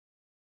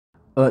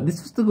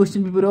This was the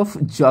question paper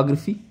of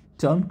geography,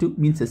 term 2,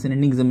 means session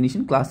ending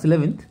examination, class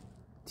 11th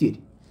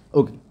theory.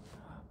 Okay.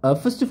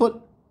 First of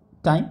all,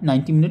 time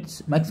 90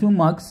 minutes, maximum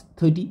marks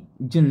 30,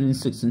 general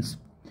instructions.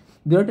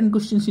 There are 10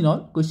 questions in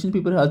all. Question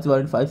paper has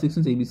divided 5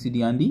 sections, A, B, C,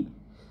 D, and D.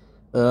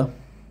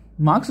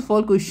 Marks of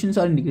all questions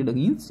are indicated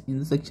against in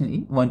the section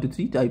A, 1 to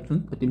 3, type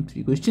 1, attempt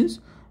 3 questions.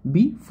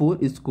 B, 4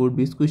 is code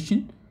based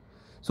question,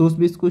 source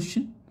based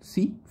question.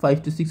 C,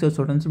 5 to 6 are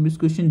short answer based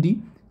question.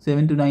 D,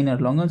 7 to 9 are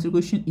long answer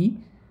question. E,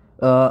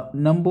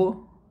 number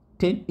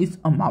 10 is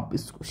a map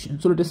based question.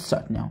 So let us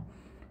start now.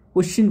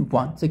 Question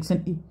 1,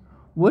 section A.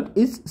 What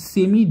is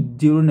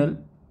semi-diurnal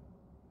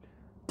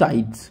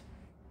tides?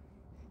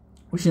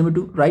 Question number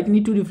 2, write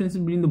any two differences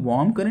between the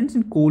warm currents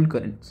and cold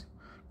currents.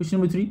 Question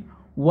number 3,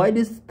 why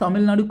does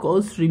Tamil Nadu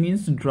coast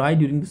remains dry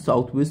during the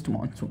southwest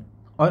monsoon?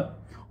 Or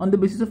on the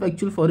basis of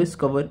actual forest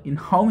cover, in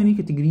how many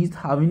categories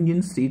have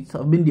Indian states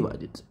have been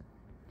divided?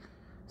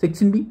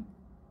 Section B,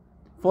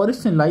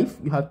 forest and life.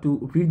 You have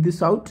to read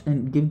this out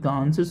and give the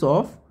answers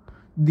of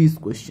these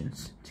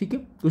questions.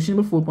 Okay. Question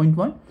number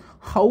 4.1,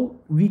 how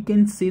we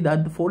can say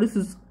that the forest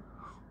is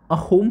a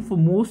home for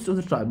most of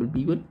the tribal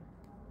people.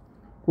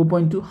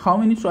 4.2, how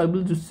many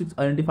tribal districts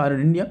identified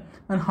in India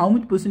and how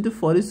much percent of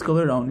forest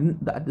cover around in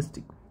that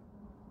district?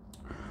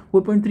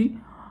 4.3,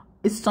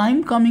 is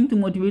time coming to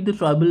motivate the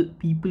tribal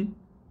people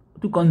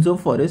to conserve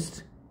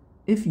forest?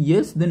 If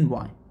yes, then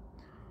why?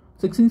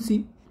 Section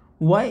C,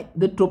 why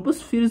the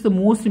troposphere is the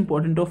most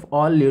important of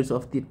all layers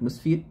of the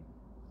atmosphere.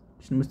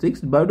 Question number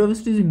 6,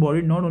 biodiversity is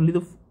important not only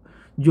the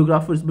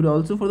geographers but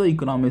also for the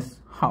economists.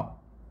 How?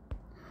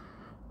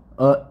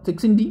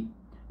 Section D,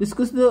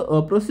 discuss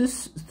the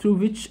process through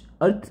which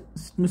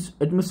Earth's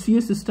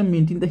atmosphere system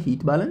maintain the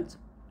heat balance.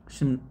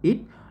 Question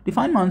 8,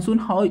 define monsoon,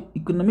 how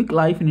economic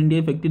life in India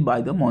affected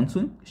by the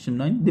monsoon. Question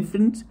 9,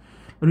 different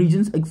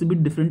regions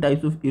exhibit different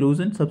types of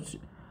erosion,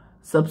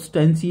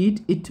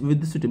 substantiate it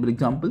with the suitable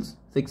examples.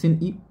 Section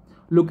E,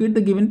 locate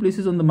the given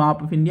places on the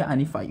map of India,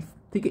 any 5.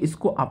 ठीक है,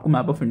 इसको आपको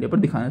map of India पर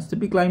दिखाना है.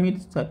 Steppe climate,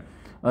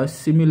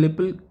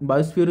 सिमिलिपल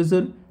biosphere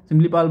reserve,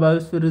 Similipal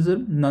biosphere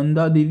reserve,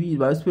 Nanda Devi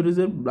biosphere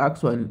reserve, black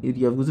soil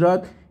area of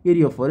Gujarat,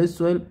 area of forest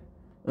soil,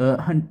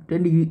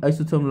 10 degree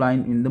isotherm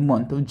line in the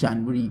month of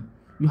January.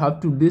 You have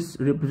to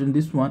represent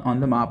this one on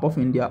the map of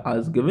India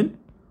as given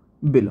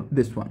below.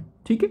 This one.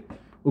 Okay.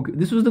 Okay.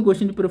 This was the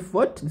question paper of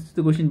what? This is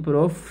the question paper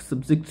of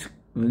subject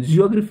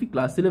geography,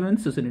 class 11,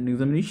 session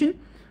examination.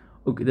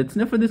 Okay, that's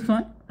enough for this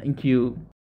one. Thank you.